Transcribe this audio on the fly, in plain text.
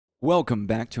Welcome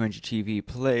back to NGTV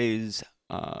Plays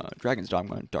Dragon's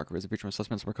Dogma, Dark Arisen, featuring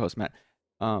Suspense of host Matt.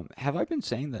 Have I been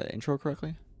saying the intro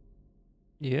correctly?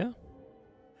 Yeah,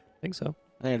 I think so.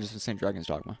 I think I just been saying Dragon's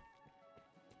Dogma.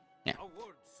 Yeah. A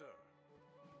word, sir.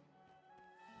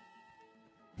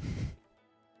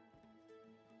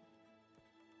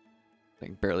 I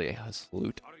think barely a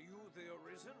salute. Are you the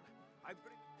Arisen?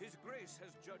 His grace has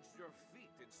judged your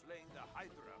feat in slaying the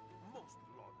Hydra. Most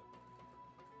laudable.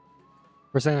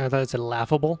 For a second, I thought it said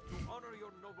laughable. To honor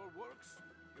your noble works,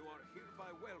 you are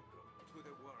hereby welcome to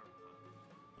the world.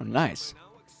 Oh, nice. You may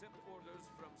now accept orders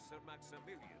from Sir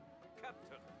Maximilian,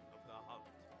 captain of the hunt.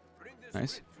 Bring this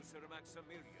Nice. writ to Sir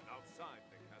Maximilian outside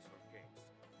the castle gates.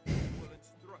 He will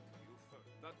instruct you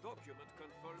further. The document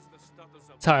confers the status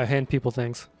of... That's how I hand people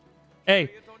things. Hey,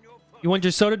 Lay it on your you want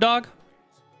your soda, dog?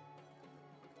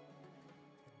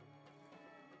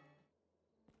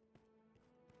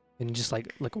 And just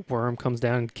like a worm comes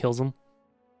down and kills him.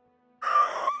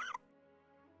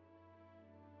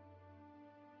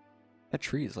 That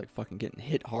tree is like fucking getting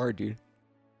hit hard, dude.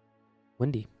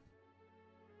 Windy.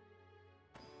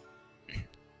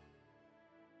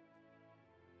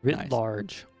 Writ Nice.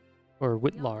 large. Or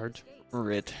wit large.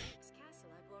 Rit.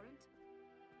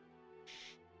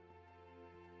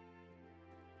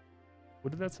 What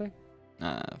did that say?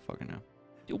 Fucking no.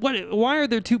 What? Why are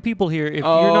there two people here if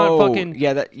you're not fucking...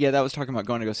 Yeah, that was talking about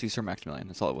going to go see Sir Maximilian.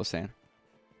 That's all it was saying.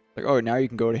 Like, oh, now you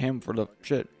can go to him for the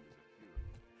shit.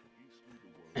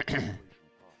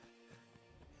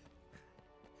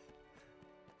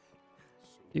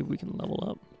 Dude, we can level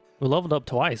up. We leveled up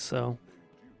twice, so...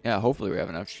 Yeah, hopefully we have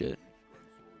enough shit.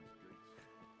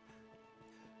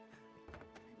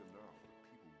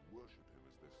 Well,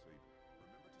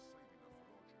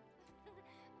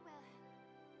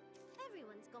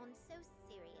 everyone's gone so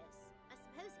serious. I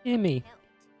suppose it Emmy. helped.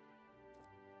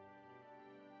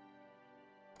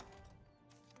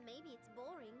 Maybe it's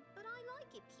boring, but I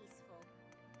like it peaceful.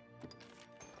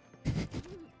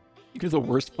 You're the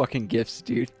worst fucking gifts,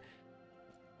 dude.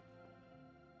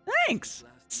 Thanks!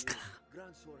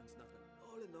 Grand Soren's nothing.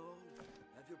 All in all,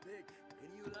 have your pick.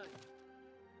 Any you like.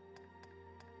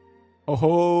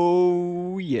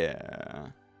 Oh, yeah.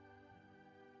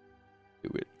 Do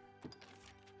it.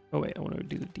 Oh, wait, I want to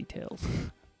do the details.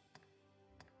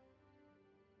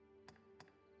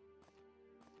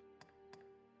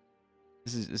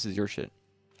 This is your shit.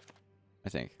 I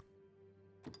think.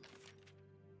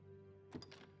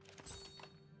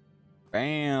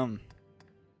 Bam.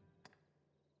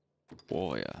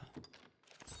 Oh yeah.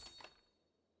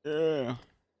 Yeah.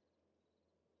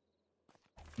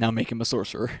 Now make him a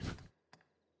sorcerer.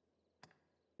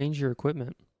 Change your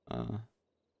equipment.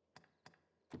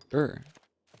 Sure.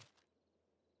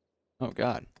 Oh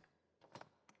god.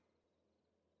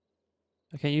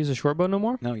 I can't use a short bow no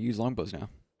more? No, use longbows now.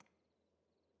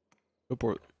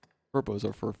 Short bows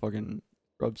are for fucking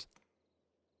scrubs.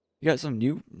 You got some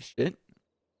new shit?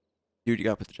 Dude, you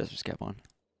gotta put the Jester's cap on.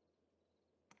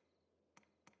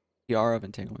 Tiara of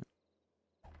Entanglement.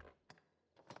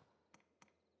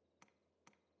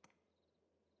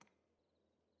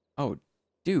 Oh,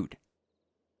 dude.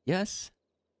 Yes?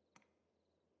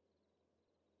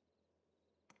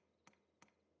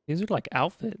 These are like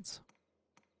outfits.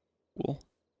 Cool.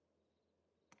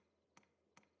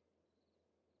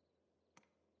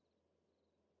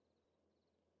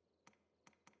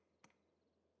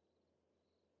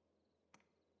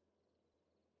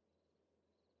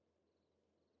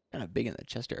 Kind of big in the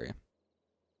chest area.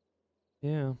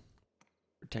 Yeah.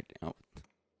 Protecting. Oh.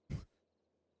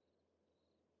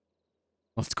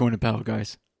 Let's go into battle,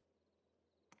 guys.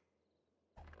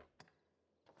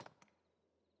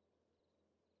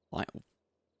 Why?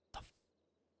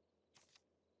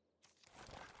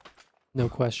 No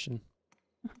question.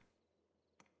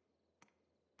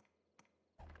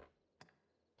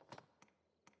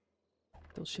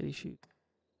 Those shitty shoes.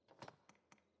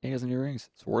 He has new rings.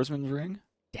 Swordsman's ring.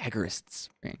 Daggerist's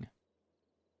ring.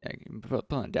 Yeah, you can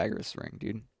put on a Daggerist's ring,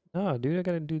 dude. Oh, dude, I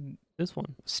gotta do this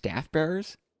one. Staff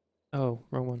bearers. Oh,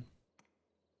 wrong one.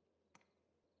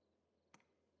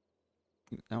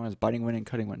 That one has biting wind and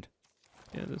cutting wind.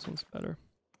 Yeah, this one's better.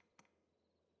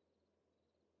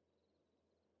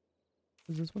 What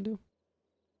does this one do?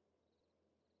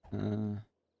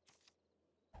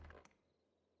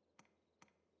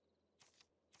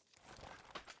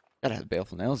 Gotta have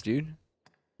baleful nails, dude.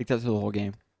 I think that's the whole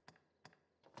game.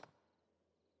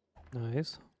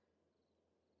 Nice.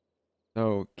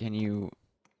 So can you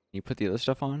put the other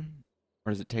stuff on,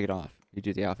 or does it take it off? You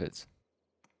do the outfits.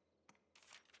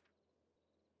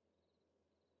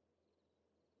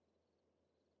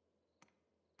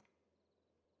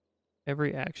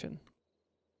 Every action.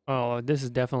 Oh, this is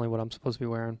definitely what I'm supposed to be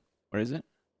wearing. What is it?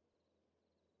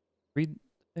 Read the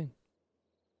thing.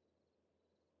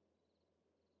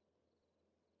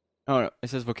 Oh, no, it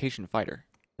says vocation fighter.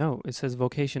 No, it says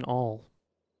vocation all.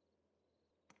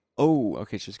 Oh,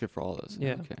 okay, it's just good for all those.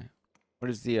 Yeah. Okay. What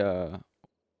is the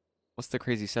what's the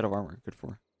crazy set of armor good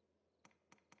for?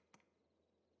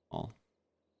 All.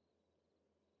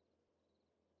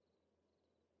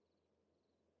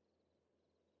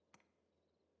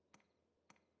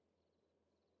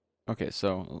 Okay,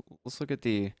 so let's look at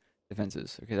the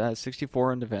defenses. Okay, that has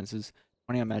 64 on defenses,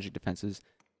 20 on magic defenses,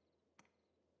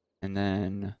 and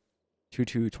then 2,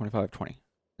 2, 25, 20.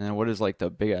 And then what does like the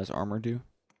big ass armor do?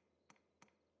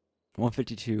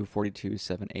 152, 42,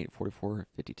 7, 8, 44,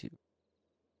 52.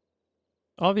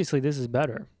 Obviously, this is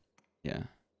better. Yeah.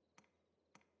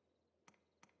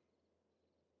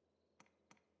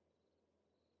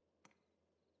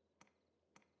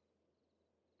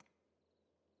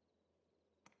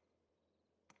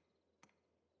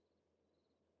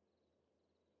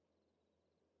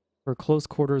 For close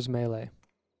quarters melee.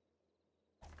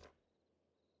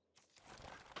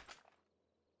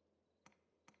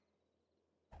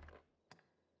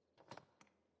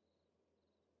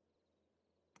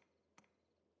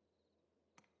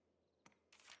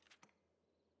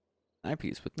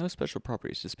 Eyepiece with no special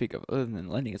properties to speak of other than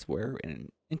lending its wearer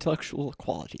an intellectual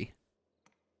quality.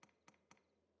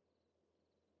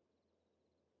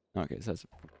 Okay, so that's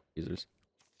users.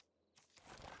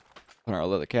 Put on our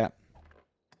leather cap.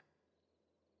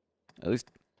 At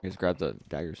least you guys grab the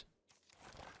daggers.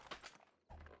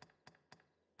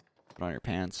 Put on your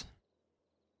pants.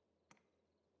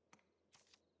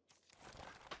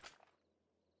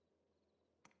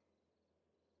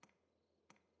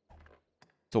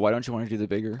 So why don't you want to do the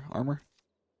bigger armor?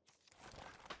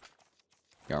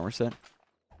 The armor set?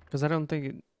 Because I don't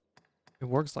think it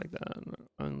works like that.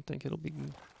 I don't think it'll be...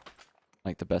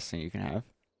 Like the best thing you can have.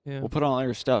 Yeah. We'll put on all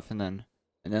your stuff and then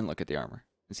look at the armor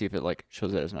and see if it like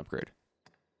shows it as an upgrade.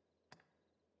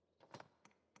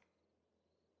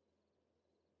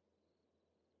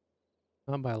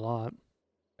 Not by a lot.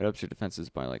 It ups your defenses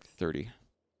by like 30.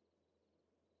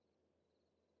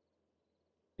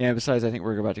 Yeah, besides I think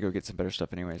we're about to go get some better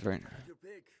stuff anyways, right? Have your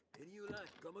pick. Any you like.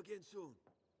 Come again soon.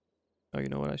 Oh, you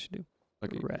know what I should do?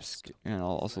 Look at your Rest. and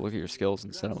I'll also look at your skills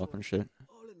and set them up and shit.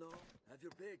 All in all, have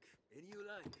your pick. Any you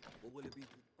like. What will it be?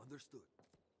 Understood.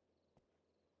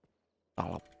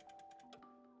 Oh.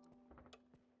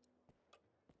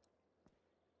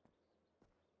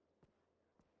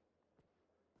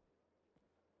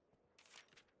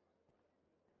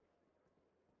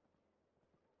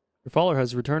 Your follower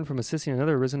has returned from assisting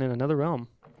another Arisen in another realm.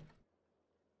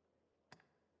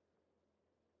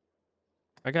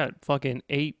 I got fucking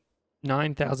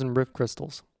 9,000 rift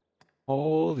crystals.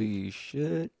 Holy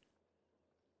shit.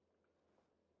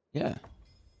 Yeah.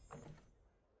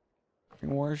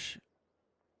 Wash.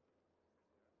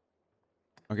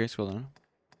 Okay, scroll down.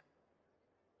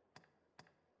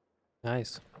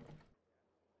 Nice.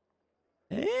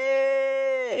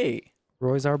 Hey!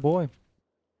 Roy's our boy.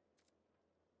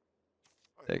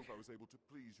 I Sick. hope I was able to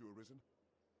please you, Arisen.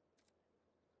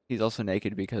 He's also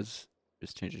naked because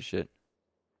just change his shit.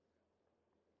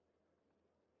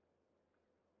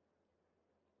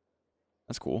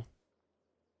 That's cool.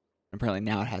 Apparently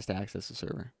now it has to access the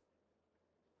server.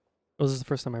 Oh, this is the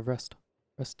first time I've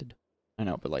rested. I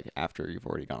know, but like after you've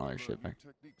already gotten all your shit back.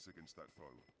 Techniques against that foe.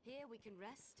 Here we can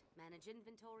rest, manage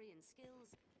inventory and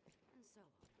skills, and so on.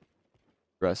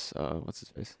 Dress, what's his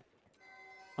face?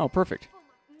 Oh, perfect.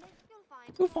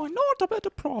 You'll You'll find not a better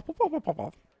prop.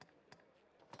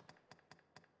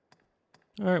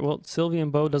 Alright, well,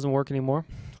 Sylvian bow doesn't work anymore.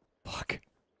 Fuck.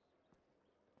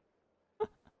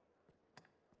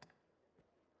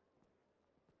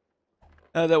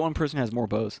 That one person has more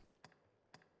bows.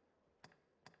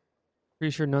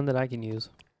 Pretty sure none that I can use.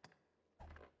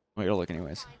 Well, you'll look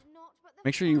anyways.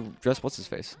 Make sure you dress what's his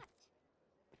face.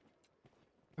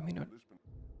 I mean,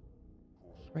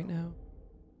 right now.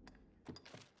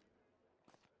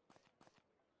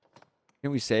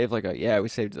 Can we save like a yeah? We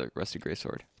saved the rusty gray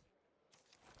sword.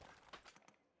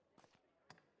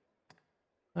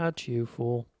 Not you,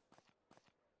 fool.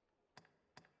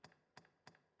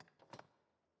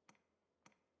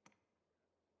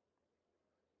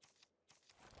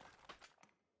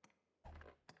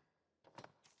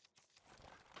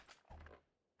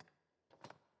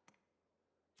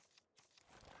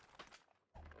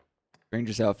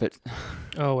 Ranger's outfit.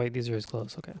 Oh, wait, these are his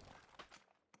clothes. Okay.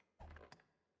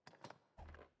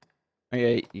 Oh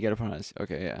yeah, you gotta put on his.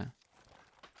 Okay, yeah.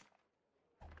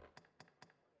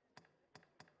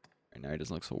 Right now he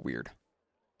doesn't look so weird.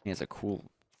 He has a cool,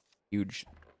 huge,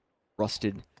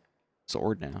 rusted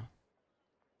sword now.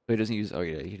 So he doesn't use. Oh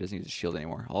yeah, he doesn't use a shield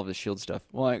anymore. All of his shield stuff.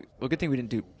 Well, good thing we didn't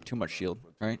do too much shield,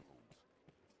 right?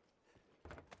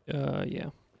 Yeah.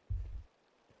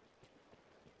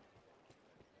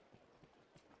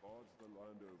 Bards the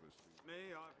land overseas. Me,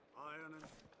 I'm iron and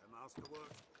a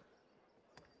masterwork.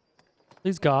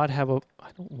 Please God have a.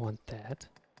 I don't want that.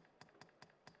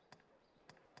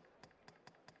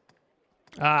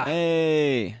 Ah.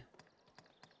 Hey.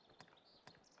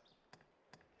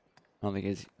 I don't think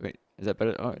it's. Wait, is that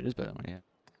better? Oh, it is better. Yeah.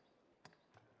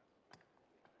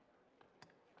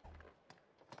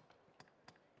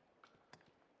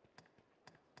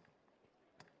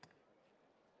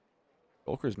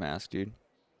 Volker's mask, dude.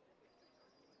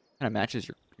 Kind of matches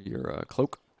your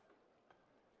cloak.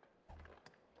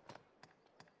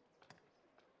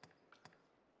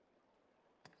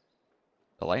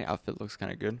 The light outfit looks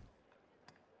kind of good.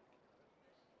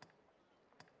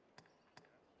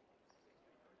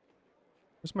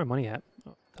 Where's my money at?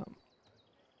 Oh, Tom.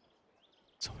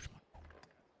 So much money.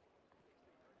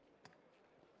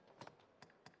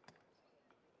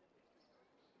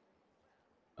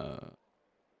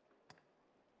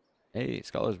 Hey,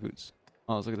 scholar's boots.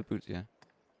 Oh, let's look at the boots. Yeah.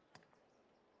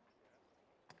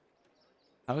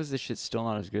 How is this shit still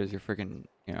not as good as your freaking,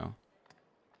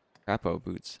 crapo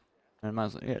boots? I might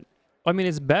as well, yeah. I mean,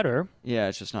 it's better. Yeah,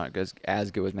 it's just not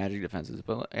as good with magic defenses.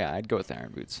 But yeah, I'd go with the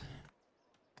iron boots.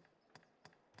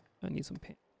 I need some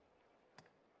paint.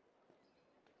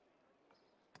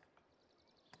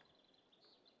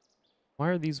 Why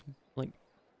are these like?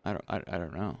 I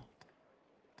don't know.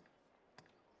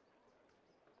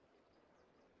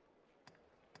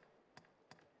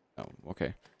 Oh,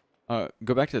 okay.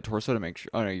 Go back to the torso to make sure.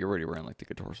 Oh no, you're already wearing like the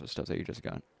good torso stuff that you just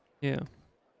got, Yeah.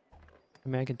 I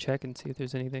mean, I can check and see if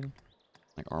there's anything.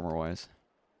 like armor wise.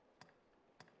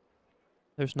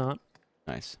 There's not.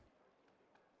 Nice.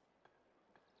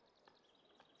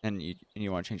 And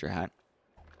you want to change your hat?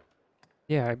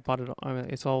 Yeah, I bought it. I mean,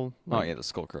 it's all. Oh Like, yeah, the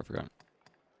skull crow. I forgot.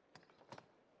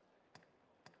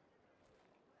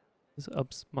 This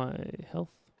ups my health.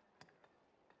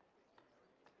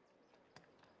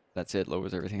 That's it.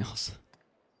 Lowers everything else.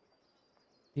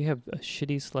 You have a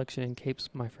shitty selection in capes,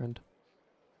 my friend.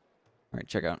 All right,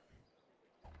 check out.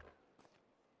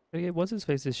 Hey, what's his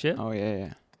face? Is shit. Oh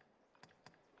yeah.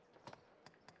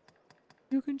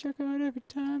 You can check out every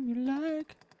time you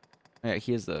like. Yeah,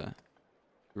 he is the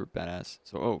super badass.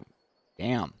 So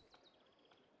damn,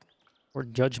 Or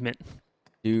judgment.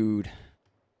 dude.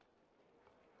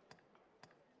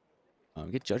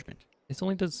 Get judgment. It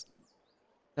only does.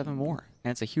 7 more,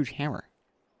 and it's a huge hammer.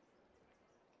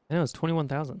 I know it's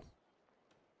 21,000.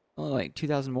 Only like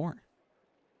 2,000 more.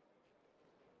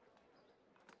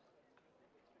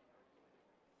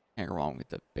 Can't go wrong with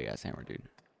the big ass hammer, dude.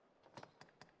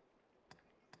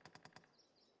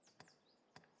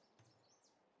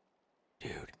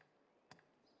 Dude.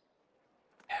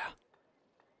 Yeah.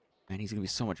 Man, he's gonna be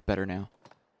so much better now.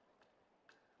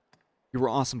 You were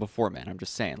awesome before, man. I'm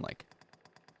just saying, like.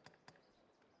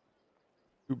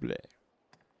 Double.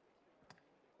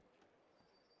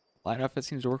 Light outfit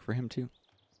seems to work for him too.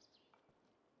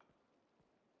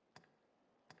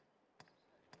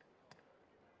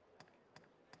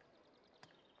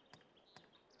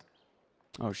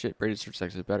 Oh shit, braided search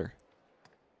sex is better.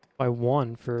 By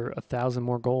 1 for 1,000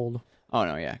 more gold. Oh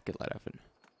no, yeah, good light outfit.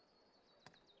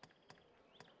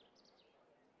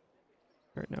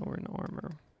 Right now we're in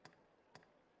armor.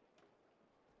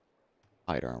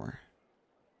 Light armor.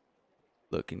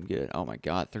 Looking good. Oh my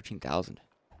god, 13,000.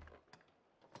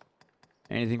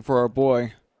 Anything for our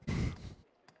boy.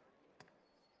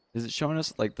 Is it showing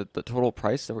us like the total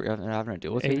price that we're having to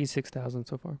deal with here? 86,000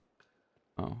 so far.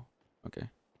 Oh, okay. I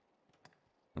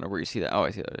don't know where you see that. Oh,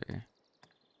 I see that. Okay.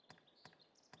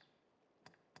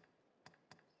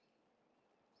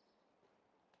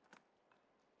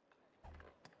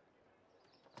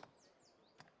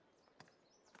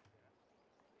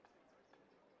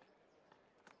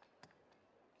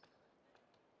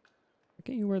 Why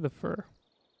can't you wear the fur?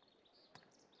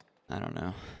 I don't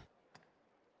know.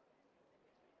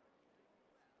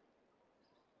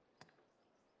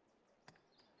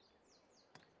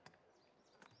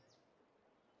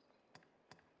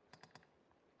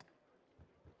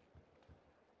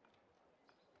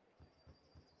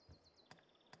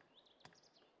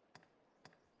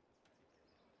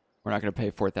 We're not going to pay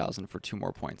 4,000 for 2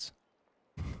 more points.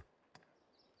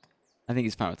 I think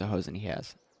he's fine with the hosing he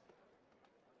has.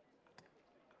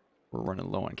 We're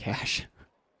running low on cash.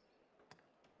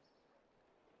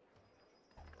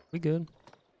 We good.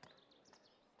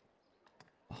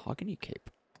 Mahogany cape.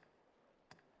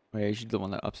 Oh, yeah, you should do the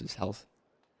one that ups his health.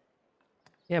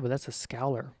 Yeah, but that's a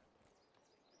Scowler.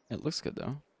 It looks good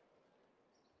though.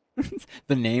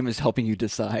 The name is helping you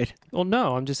decide. Well,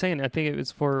 no, I'm just saying. I think it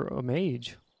was for a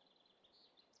mage.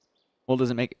 Well, does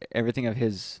it make everything of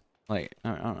his like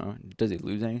I don't know? Does he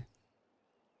lose any?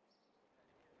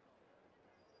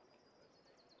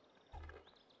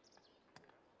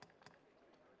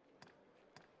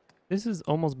 This is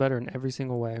almost better in every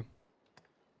single way.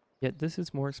 Yet this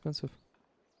is more expensive.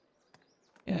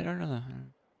 Yeah, I don't know.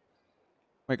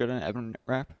 Wait, go to an Ebon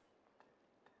wrap.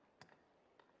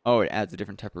 Oh, it adds a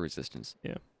different type of resistance.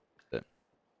 Yeah. But,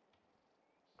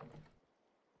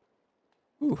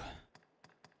 ooh.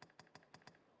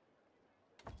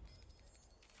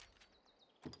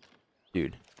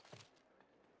 Dude.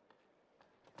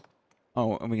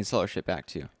 Oh, and we can sell our shit back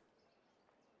too.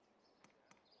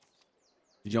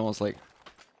 Did you almost like?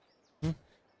 Hmm?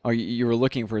 Oh, you were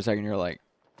looking for a second. You're like,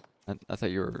 I thought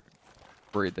you were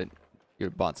worried that you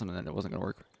had bought something and it wasn't gonna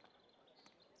work.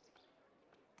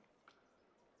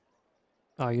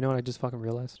 Oh, you know what I just fucking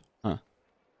realized? Huh?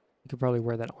 You could probably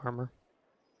wear that armor.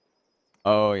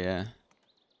 Oh yeah.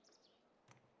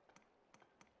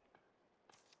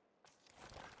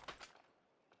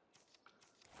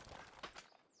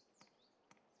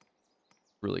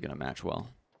 Really gonna match well.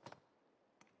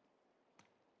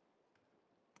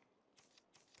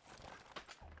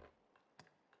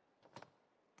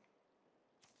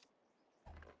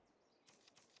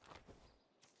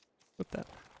 With that.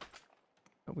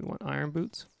 Oh, we want iron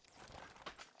boots.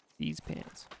 These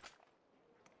pants.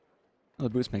 Well,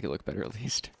 the boots make it look better at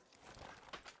least.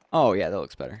 Oh yeah, that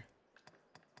looks better.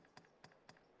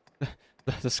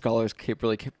 The scholar's cape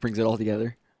really brings it all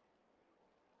together.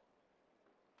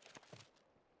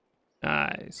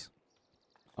 Nice.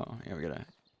 Oh yeah, we gotta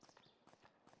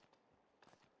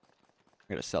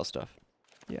sell stuff.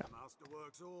 Yeah.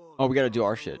 Masterworks all. Oh, we gotta do our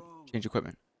All shit. wrong. Change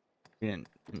equipment. We didn't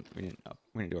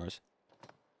do ours.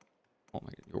 Oh my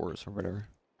god, yours or whatever.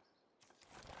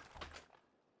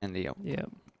 And the Yeah.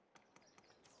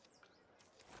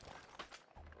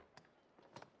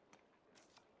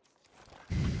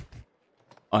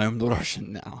 I am the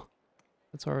Russian now.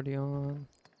 It's already on.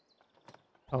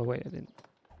 Oh, wait, I didn't.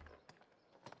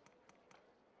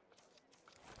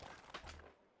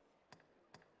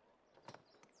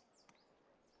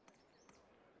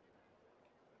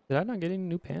 Did I not get any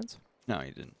new pants? No,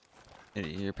 you didn't.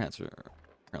 Your pants are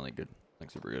apparently good. Like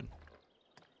super good.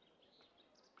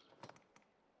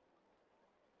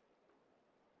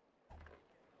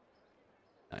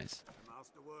 Nice.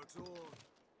 Masterworks all.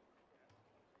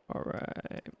 All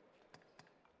right.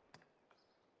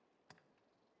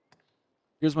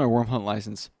 Here's my worm hunt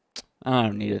license. I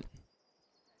don't need it.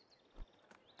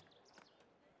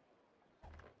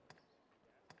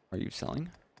 Are you selling?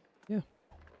 Yeah.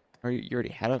 Are you already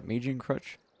had a Mage and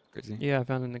crutch? Crazy. Yeah, I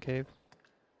found it in the cave.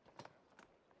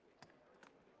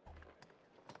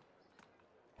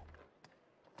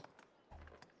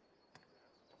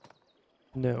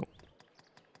 No.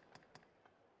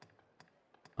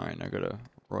 All right, now go to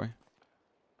Roy.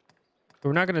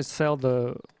 We're not gonna sell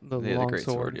the Yeah, long great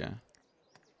sword. Yeah.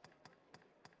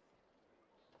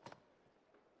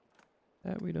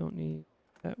 That we don't need.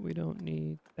 That we don't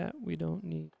need. That we don't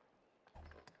need.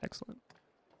 Excellent.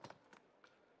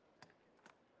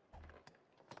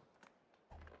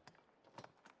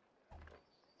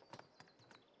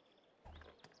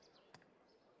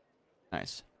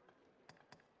 Nice.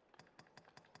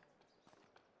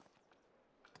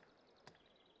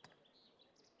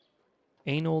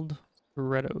 Anal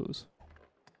Torettos.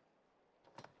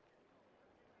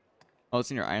 Oh,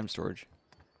 it's in your item storage.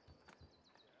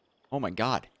 Oh my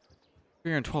god.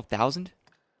 312,000?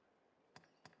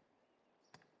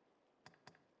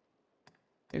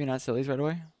 Maybe not sell these right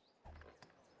away?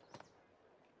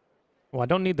 Well, I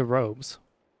don't need the robes.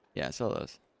 Yeah, sell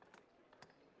those.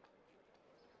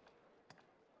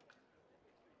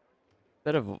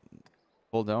 Instead of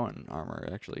Voldoan armor,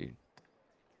 actually,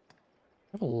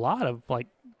 I have a lot of like.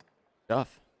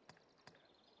 stuff.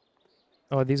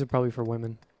 Oh, these are probably for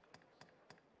women.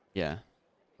 Yeah.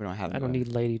 We don't have I don't them. need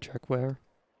lady check wear.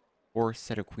 Or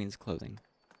set of queen's clothing.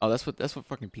 Oh, that's what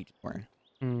fucking Peach is wearing.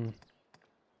 Hmm.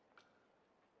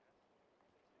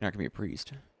 You're not gonna be a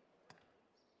priest.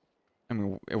 I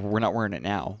mean, we're not wearing it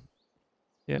now.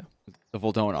 Yeah. The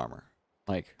Voldoan armor.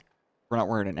 Like, if we're not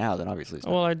wearing it now, then obviously it's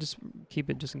not. Well, I just keep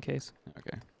it just in case.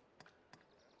 Okay.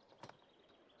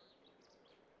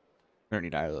 We don't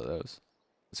need either of those.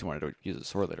 Unless you wanted to use a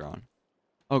sword later on.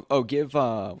 Oh, give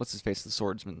what's his face the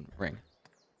swordsman ring.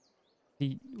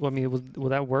 Well, I mean, will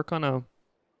that work on a?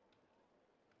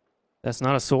 That's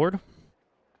not a sword.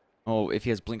 Oh, if he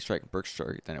has Blink Strike and Burst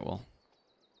Strike, then it will.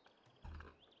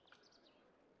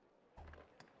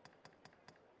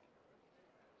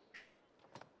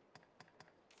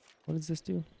 What does this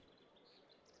do?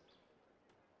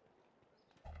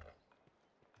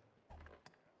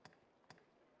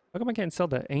 How come I can't sell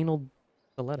the anal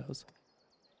stilettos?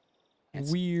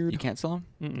 Weird. You can't sell them?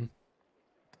 Mm-mm.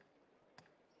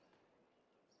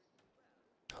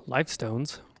 Life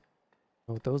stones.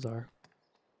 Know what those are.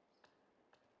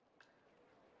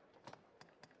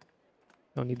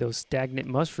 Don't need those stagnant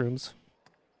mushrooms.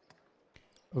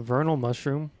 A vernal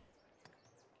mushroom.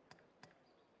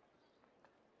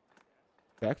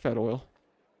 Back fat oil.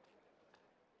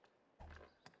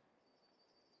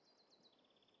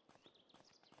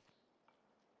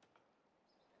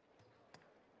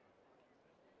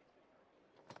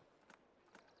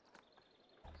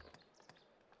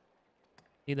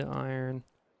 Need the iron.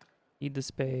 Need the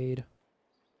spade.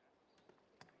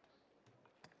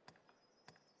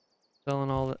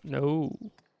 Selling all that. No.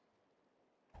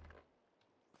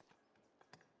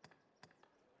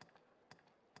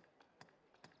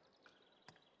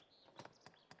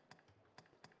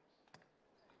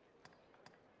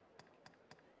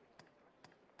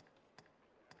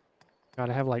 God,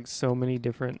 I have like so many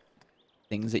different.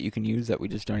 Things that you can use that we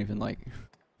just don't even like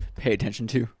pay attention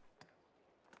to.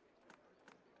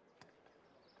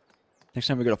 Next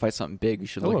time we go to fight something big, you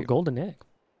should Oh, look a golden egg.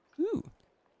 Ooh.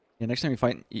 Yeah, next time you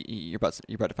fight, you're about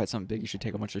to fight something big. You should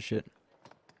take a bunch of shit.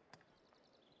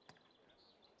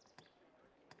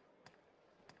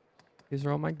 These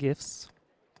are all my gifts.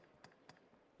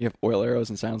 You have oil arrows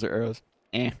and silencer arrows.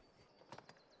 Eh.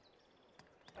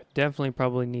 I definitely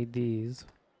probably need these.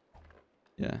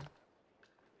 Yeah.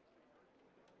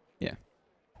 Yeah.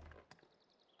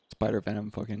 Spider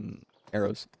venom fucking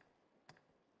arrows.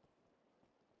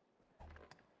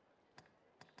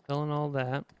 Selling all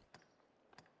that.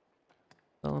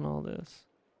 Selling all this.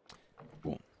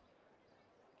 Cool.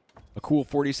 A cool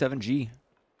 47G. The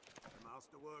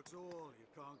master works all. You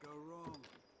can't go wrong.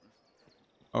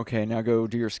 Okay, now go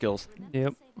do your skills. Remember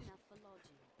Yep. to save enough for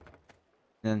lodging.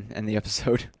 Then end the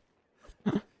episode.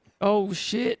 Oh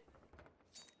shit!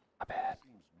 My bad.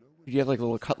 You have like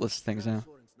little cutlass things now.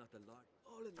 Sworn's not a lot.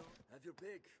 All in all, have your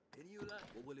pick. Any you like.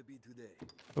 What will it be today?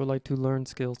 I would like to learn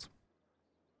skills.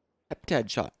 Peptide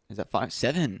shot. Is that 5?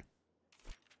 7.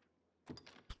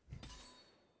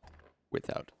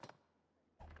 Without.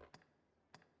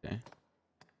 Okay.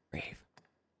 Brave.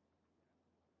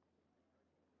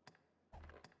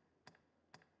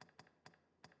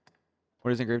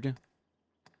 What does engrave do?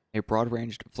 A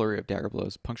broad-ranged flurry of dagger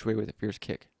blows, punctuated with a fierce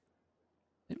kick.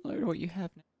 Similar to what you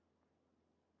have now.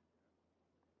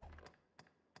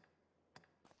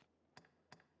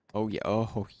 Oh yeah.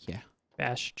 Oh yeah.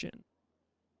 Bastion.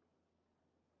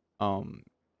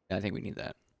 I think we need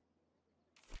that.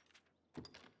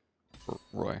 For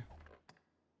Roy.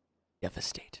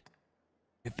 Devastate.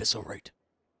 Eviscerate.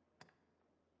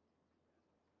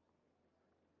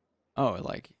 Oh,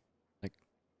 like.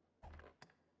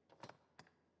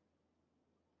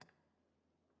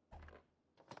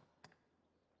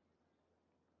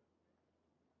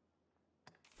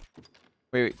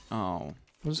 Wait. Oh.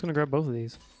 I'm just gonna grab both of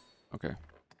these. Okay.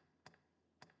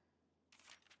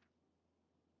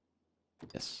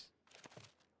 Yes.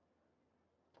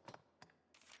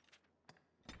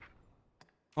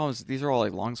 Problem is, these are all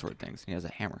like longsword things. He has a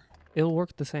hammer. It'll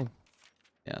work the same.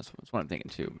 Yeah, that's what I'm thinking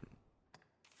too.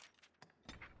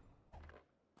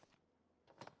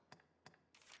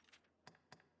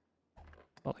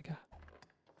 All I got.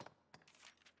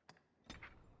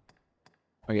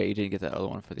 Oh yeah, you didn't get that other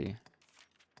one for the.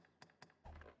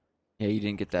 Yeah, you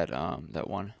didn't get that that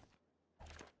one.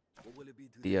 What will it be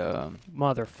today? The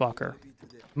Motherfucker. What will it be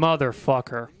today?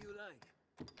 Motherfucker. Any you like.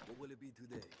 What will it be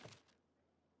today?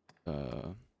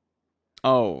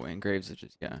 oh, engraves it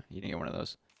just yeah, you didn't get one of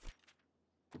those.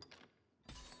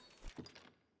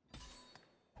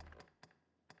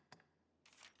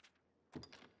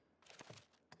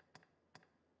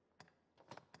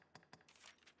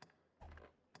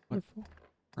 What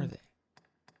are they?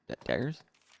 Daggers?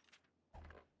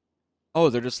 Oh,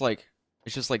 they're just like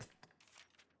it's just like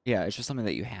yeah, it's just something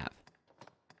that you have.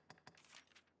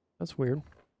 That's weird.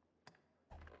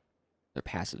 They're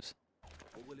passives.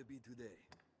 What will it be today?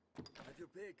 Have your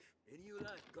pick. Any you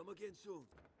like. Come again soon.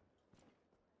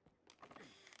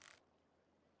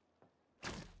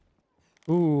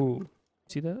 Ooh.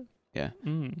 See that? Yeah.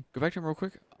 Mm. Go back to him real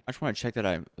quick. I just want to check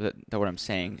that that what I'm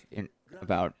saying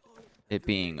about it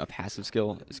being a passive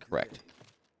skill is correct.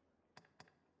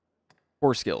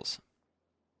 Core skills.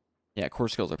 Yeah, core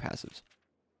skills are passives.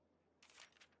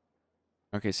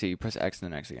 Okay, see, you press X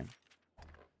and then X again.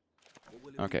 What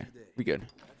will you Okay, do today? we good. Have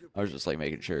your I was just like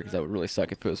making sure because that would really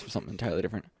suck if it was for something entirely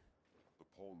different. The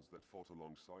pawns that fought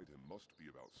alongside him must be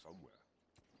about somewhere.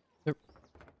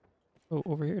 Oh,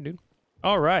 over here, dude.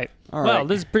 All right. All Well, right.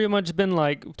 this has pretty much been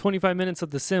like 25 minutes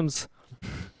of The Sims.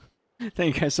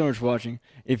 Thank you guys so much for watching.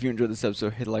 If you enjoyed this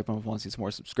episode, hit the like button if you want to see some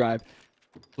more. Subscribe.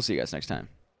 We'll see you guys next time.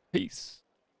 Peace.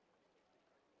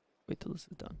 Wait till this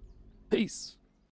is done. Peace.